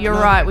 Sorry, you're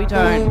right, we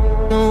don't.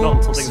 Not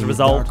until things are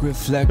resolved. Dark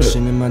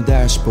reflection in my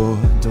dashboard.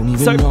 Don't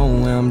even So, know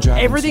where I'm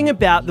driving. Everything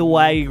about the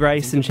way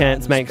Grayson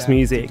Chance makes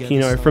music, you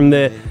know, from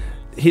the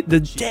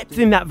depth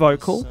in that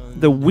vocal,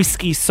 the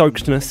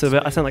whiskey-soakedness of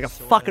it. I sound like a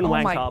fucking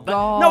wanker. my But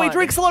God. no, he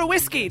drinks a lot of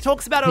whiskey. He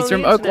talks about it He's on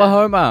from the internet.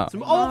 Oklahoma.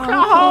 From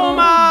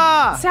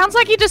Oklahoma! Sounds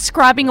like you're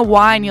describing a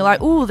wine. You're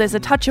like, ooh, there's a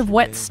touch of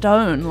wet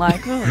stone.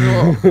 Like,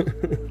 ugh.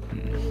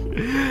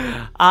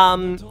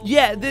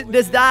 Yeah,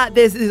 there's that.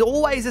 There's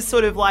always a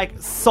sort of like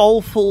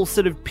soulful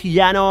sort of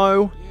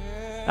piano.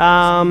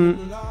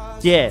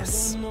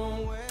 Yes.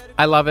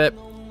 I love it.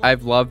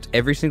 I've loved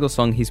every single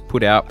song he's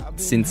put out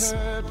since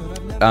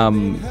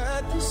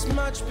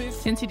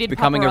Since he did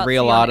becoming a Paparazzi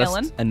real on artist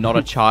Ellen. and not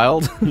a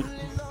child.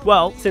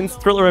 Well, since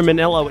Thriller in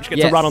Manila, which gets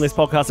Yes. a run on this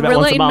podcast about Thriller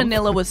once a in month.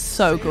 Manila was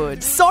so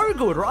good. So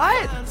good,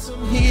 right?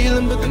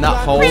 And that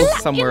whole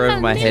Somewhere Over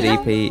My Head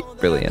EP,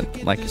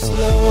 brilliant. Like,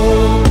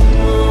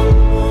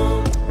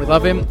 we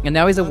love him. And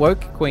now he's a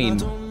woke queen.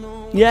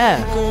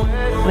 Yeah.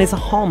 And he's a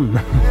hom.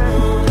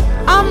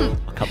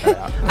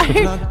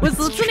 I was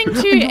listening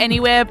to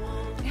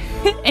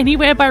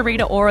Anywhere by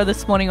Rita Ora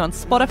this morning on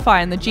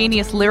Spotify, and the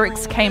Genius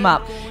lyrics came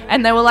up,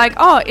 and they were like,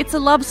 "Oh, it's a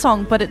love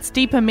song, but its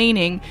deeper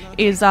meaning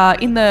is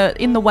in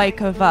the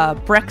wake of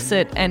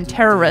Brexit and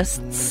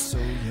terrorists."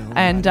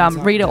 And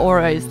Rita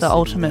Ora is the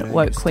ultimate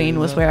woke queen.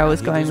 Was where I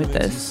was going with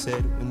this.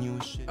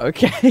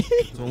 Okay.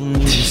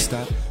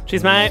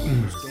 Cheers, mate.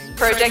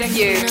 Project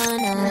U,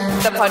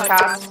 the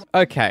podcast.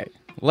 Okay.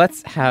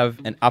 Let's have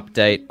an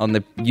update on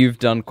the You've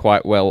Done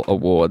Quite Well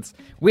awards,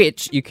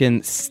 which you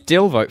can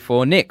still vote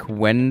for. Nick,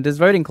 when does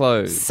voting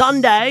close?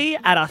 Sunday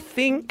at, I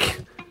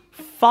think,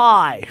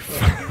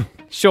 5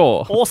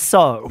 Sure. or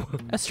so.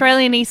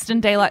 Australian Eastern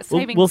Daylight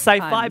Savings We'll say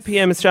Times. 5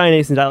 p.m. Australian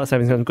Eastern Daylight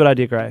Savings Time. Good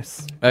idea,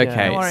 Grace.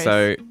 Okay, No worries.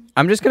 so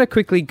I'm just going to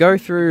quickly go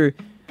through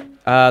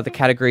the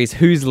categories,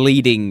 who's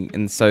leading,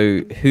 and so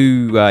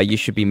who you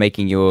should be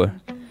making your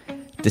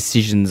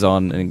decisions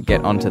on, and get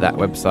onto that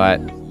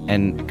website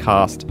and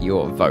cast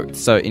your vote.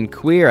 So in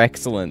Queer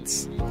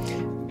Excellence,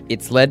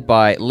 it's led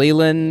by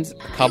Leland,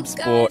 Cub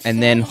Sport,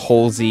 and then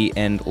Halsey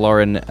and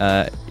Lauren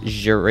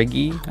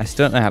Jaregui. I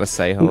still don't know how to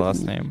say her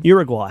last name.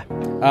 Uruguay.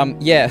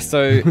 Yeah,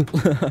 so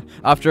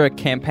after a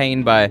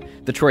campaign by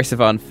the Troye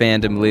Sivan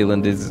fandom,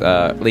 Leland is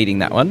leading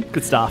that one.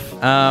 Good stuff.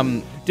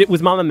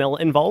 Was Mama Mel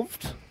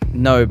involved?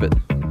 No, but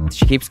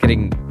she keeps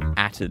getting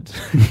atted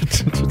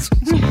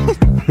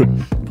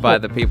by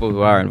the people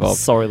who are involved.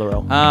 Sorry,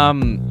 Laurel.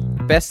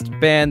 Best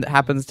band that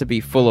happens to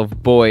be full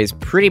of boys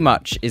pretty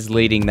much is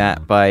leading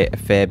that by a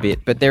fair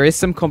bit, but there is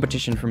some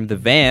competition from the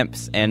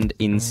Vamps and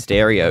In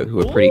Stereo, who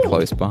are pretty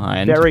close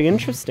behind. Very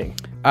interesting.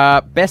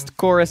 Best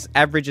chorus,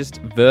 averagest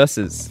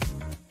verses.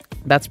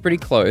 That's pretty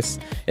close.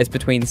 It's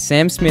between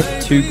Sam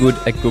Smith, Too Good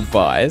at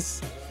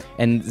Goodbyes,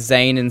 and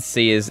Zayn and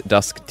Sia's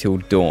Dusk Till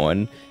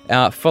Dawn,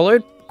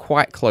 followed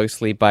quite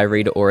closely by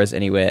Rita Ora's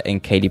Anywhere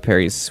and Katy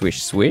Perry's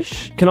Swish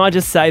Swish. Can I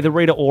just say the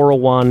Rita Ora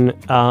one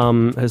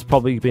has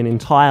probably been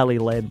entirely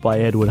led by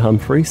Edward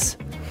Humphreys,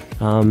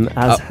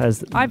 as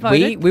has... I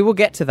voted. We will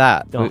get to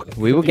that. Oh,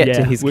 We will get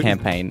to yeah. his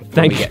campaign when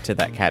Thank we you. get to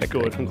that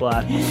category. Good, I'm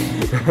glad.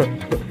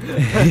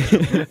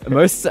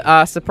 Most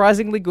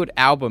surprisingly good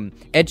album.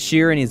 Ed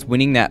Sheeran is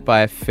winning that by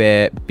a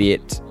fair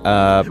bit,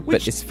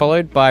 but it's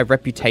followed by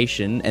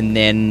Reputation and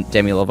then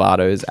Demi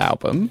Lovato's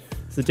album.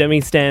 So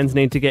Demi stands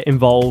need to get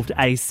involved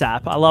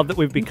ASAP. I love that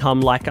we've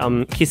become like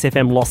Kiss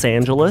FM Los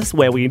Angeles,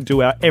 where we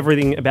do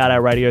everything about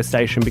our radio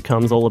station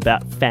becomes all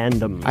about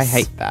fandoms. I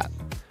hate that.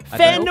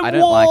 Fandom I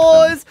don't like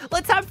wars!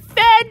 Let's have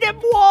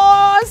fandom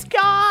wars,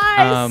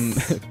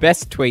 guys!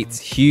 Best tweets,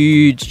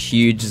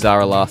 huge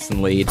Zara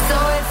Larsson lead.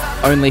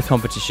 Only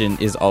competition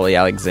is Ollie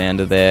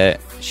Alexander there.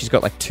 She's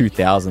got like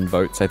 2,000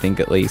 votes, I think,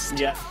 at least.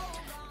 Yeah.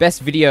 Best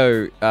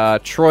video,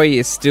 Troy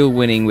is still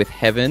winning with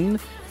Heaven,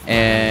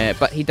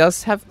 but he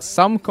does have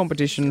some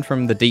competition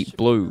from The Deep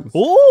Blue.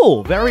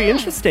 Ooh, very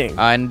interesting.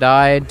 And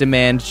I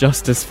demand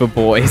justice for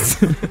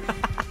boys.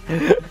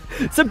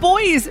 So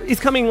Boys is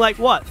coming like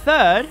what,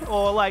 third?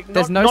 Or like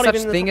There's not no such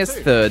even in the thing top as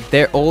two? third.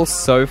 They're all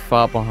so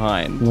far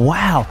behind.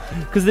 Wow.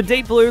 Because the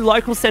Deep Blue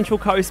local Central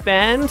Coast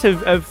band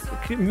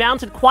have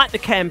mounted quite the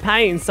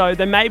campaign, so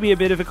there may be a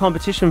bit of a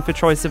competition for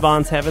Troye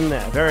Sivan's Heaven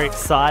there. Very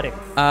exciting.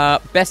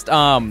 Best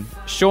arm,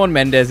 Shawn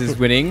Mendes is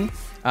winning.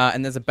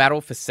 And there's a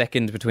battle for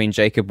second between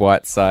Jacob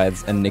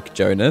Whitesides and Nick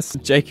Jonas.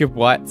 Jacob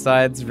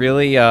Whitesides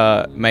really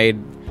made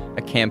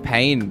a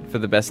campaign for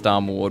the Best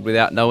Arm Award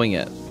without knowing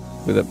it,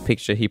 with a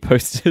picture he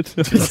posted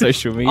on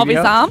social media. Of his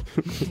arm?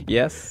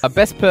 Yes.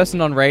 Best person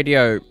on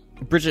radio,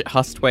 Bridget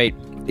Hustwaite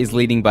is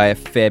leading by a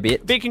fair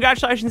bit. Big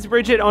congratulations to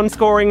Bridget on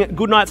scoring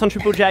Good Nights on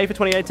Triple J for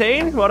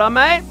 2018. Well done,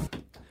 mate.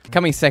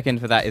 Coming second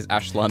for that is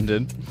Ash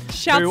London.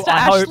 Shouts Who to I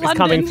Ash hope London. is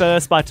coming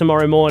first by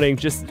tomorrow morning,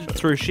 just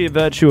through sheer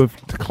virtue of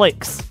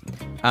clicks.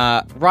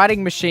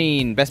 Writing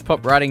Machine, Best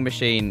Pop Writing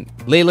Machine.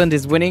 Leland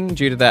is winning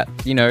due to that,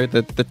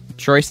 the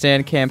Troy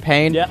Stan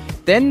campaign. Yep.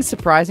 Then,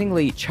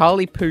 surprisingly,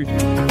 Charlie Puth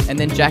and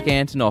then Jack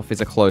Antonoff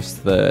is a close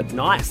third.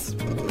 Nice.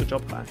 Good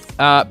job,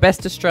 guys.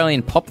 Best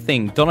Australian Pop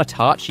Thing, Donna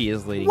Tarchi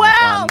is leading Wow,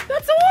 that one.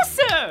 that's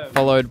awesome!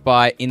 Followed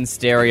by In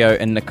Stereo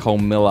and Nicole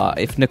Miller.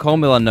 If Nicole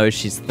Miller knows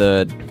she's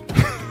third,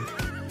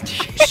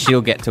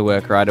 she'll get to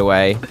work right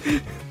away.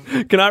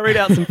 Can I read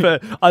out some...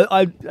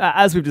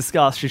 as we've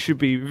discussed, she should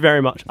be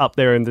very much up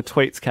there in the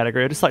tweets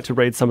category. I'd just like to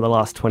read some of the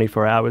last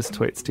 24 hours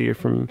tweets to you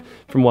from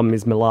one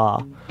Ms. Millar.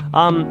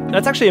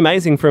 That's actually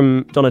amazing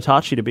from Donna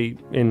Tarchi to be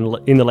in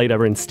the lead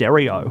over In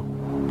Stereo.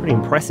 Pretty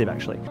impressive,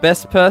 actually.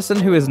 Best person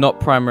who is not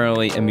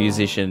primarily a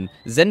musician.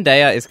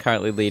 Zendaya is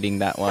currently leading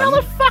that one. How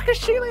the fuck is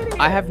she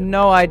leading? I have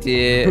no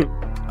idea.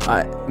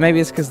 Maybe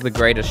it's because The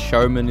Greatest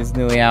Showman is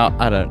nearly out.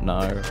 I don't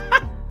know.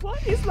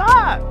 What is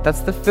that?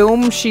 That's the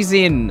film she's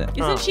in.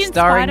 Isn't she in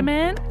Starring-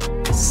 Spider-Man?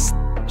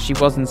 She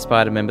was in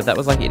Spider-Man, but that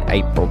was like in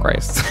April,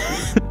 Grace.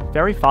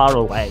 Very far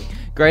away.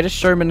 Greatest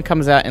Showman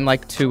comes out in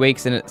like 2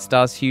 weeks and it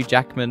stars Hugh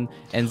Jackman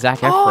and Zac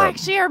Efron. Oh,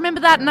 actually, I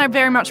remember that, and I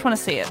very much want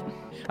to see it.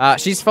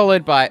 She's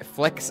followed by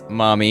Flex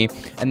Marmy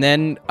and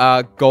then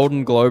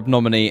Golden Globe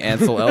nominee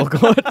Ansel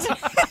Elgort.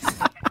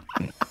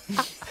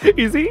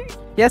 Is he?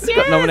 Yes,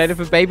 got nominated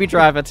for Baby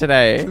Driver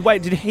today.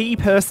 Wait, did he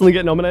personally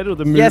get nominated or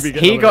the movie Yes, get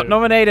he got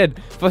nominated?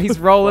 nominated for his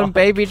role in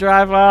Baby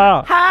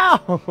Driver.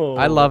 How?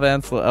 I love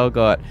Ansel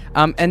Elgort.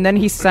 And then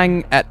he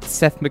sang at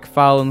Seth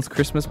MacFarlane's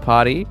Christmas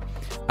party.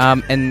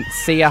 And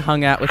Sia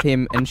hung out with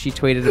him and she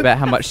tweeted about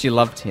how much she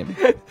loved him.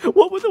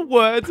 What were the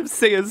words of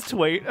Sia's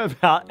tweet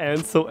about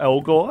Ansel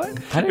Elgort?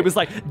 It was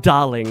like,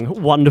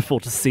 darling, wonderful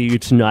to see you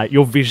tonight.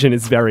 Your vision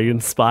is very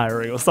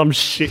inspiring, or some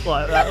shit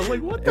like that. I was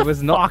like, what the It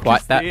was not fuck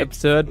quite is that this?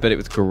 absurd, but it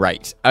was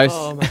great.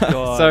 Oh my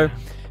God. So,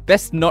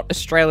 best not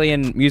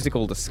Australian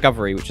musical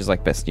discovery, which is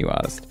like best new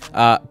artist.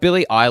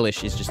 Billie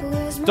Eilish is just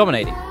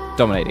dominating.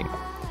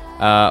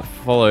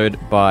 Followed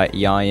by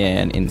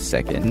Yayan in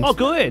second. Oh,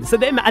 good. So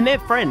they're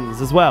friends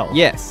as well.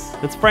 Yes.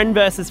 It's friend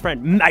versus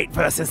friend, mate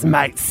versus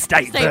mate,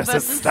 state State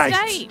versus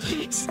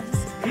state.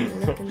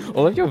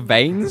 All of your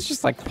veins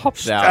just like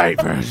popped out.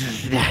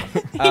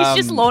 He's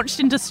just launched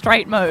into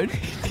straight mode.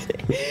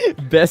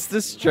 Best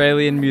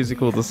Australian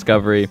musical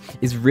discovery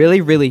is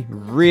really, really,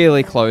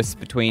 really close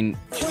between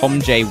Tom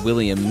J.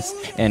 Williams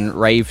and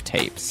Rave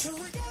Tapes.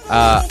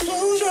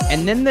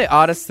 And then the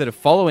artists that are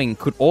following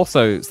could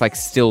also like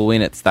still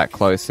win. It's that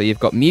close. So you've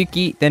got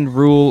Muki, then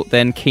Rule,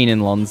 then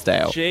Keenan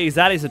Lonsdale. Jeez,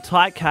 that is a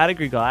tight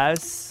category,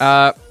 guys.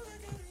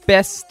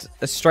 Best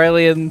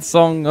Australian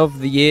song of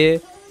the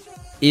year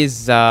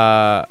is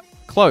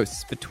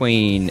close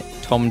between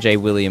Tom J.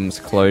 Williams'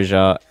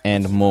 Closure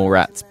and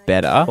Mallrats'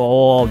 Better.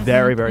 Oh,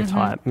 very, very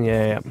tight.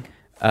 Yeah.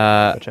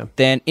 Gotcha.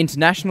 Then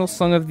International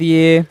Song of the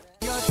Year,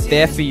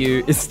 There For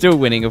You is still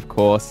winning, of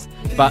course,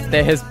 but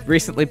there has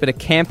recently been a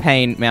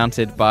campaign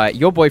mounted by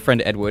your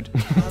boyfriend Edward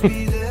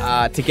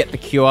to get The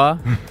Cure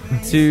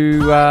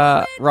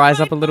to rise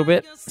up a little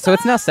bit. So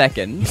it's now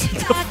second.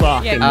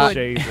 Fucking Yeah,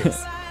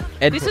 Jesus.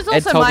 This is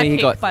also my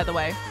pick, by the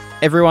way.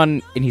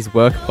 everyone in his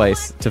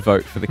workplace to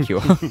vote for The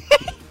Cure.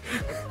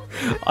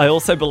 I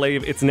also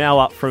believe it's now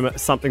up from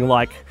something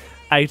like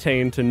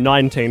 18 to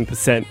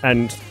 19%,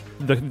 and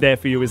There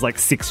For You is like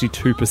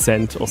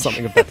 62% or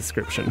something of that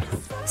description.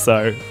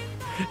 So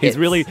it's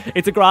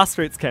a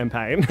grassroots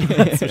campaign,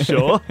 that's for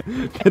sure,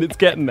 but it's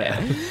getting there.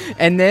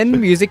 And then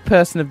Music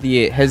Person of the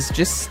Year has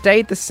just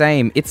stayed the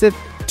same. It's a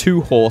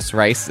 2-horse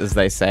race, as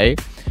they say,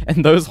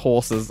 and those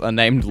horses are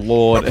named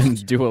Lorde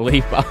and Dua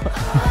Lipa.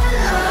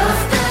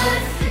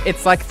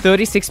 It's like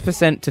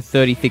 36% to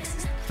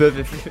 36%.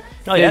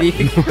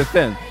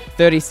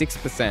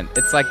 36%.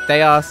 It's like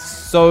they are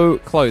so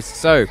close.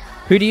 So,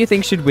 who do you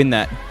think should win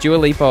that? Dua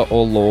Lipa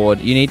or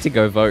Lorde? You need to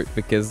go vote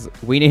because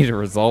we need a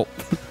result.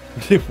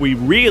 We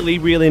really,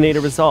 really need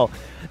a result.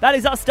 That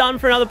is us done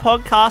for another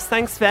podcast.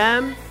 Thanks,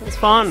 fam. It was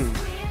fun.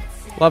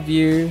 Love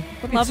you.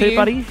 Love you too, you,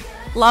 buddy.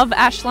 Love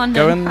Ash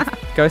London.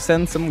 Go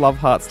send some love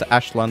hearts to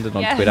Ash London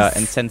on Yes. Twitter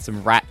and send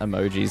some rat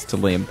emojis to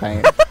Liam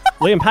Payne.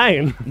 Liam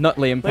Payne? Not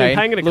Liam Payne.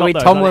 Payne gonna Louis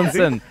cop those,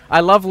 Tomlinson.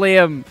 I love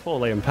Liam. Poor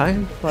Liam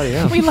Payne. Bloody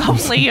hell. We love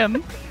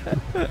Liam.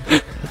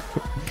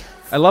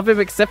 I love him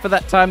except for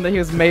that time that he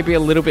was maybe a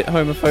little bit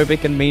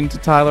homophobic and mean to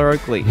Tyler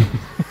Oakley.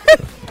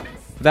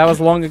 That was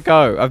long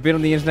ago. I've been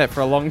on the internet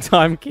for a long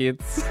time,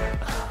 kids.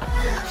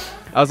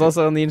 I was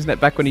also on the internet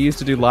back when he used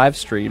to do live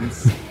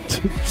streams.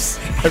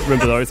 I don't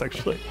remember those,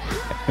 actually.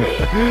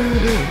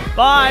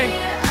 Bye.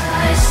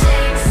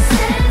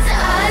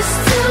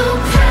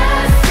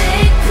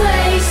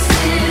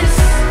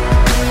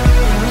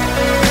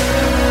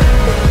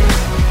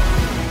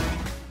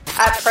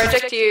 At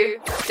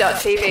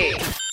projectu.tv.